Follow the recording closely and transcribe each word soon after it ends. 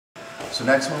So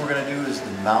next one we're going to do is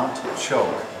the mount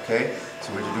choke, okay?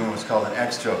 So what you're doing what's called an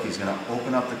X choke. He's going to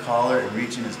open up the collar and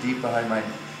reach in as deep behind my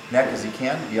neck as he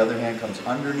can. The other hand comes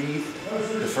underneath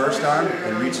the first arm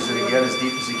and reaches it again as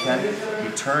deep as he can.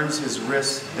 He turns his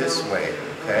wrist this way,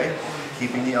 okay?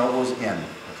 Keeping the elbows in,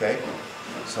 okay?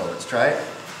 So let's try it.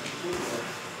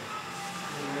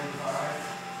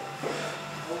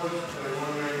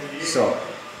 So,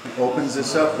 he opens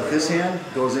this up with this hand,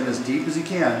 goes in as deep as he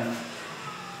can.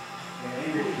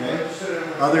 Okay.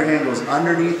 Other hand goes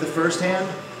underneath the first hand.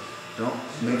 Don't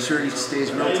make sure he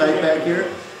stays real tight back here.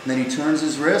 And then he turns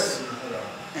his wrist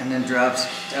and then drops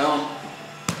down.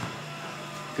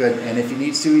 Good. And if he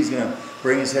needs to, he's going to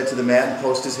bring his head to the mat and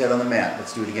post his head on the mat.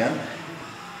 Let's do it again.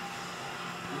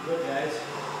 Good, guys.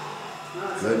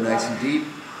 Good, nice and deep.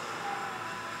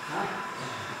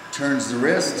 Turns the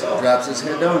wrist, drops his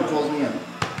head down, and pulls me in.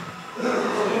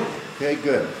 Okay,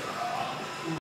 good.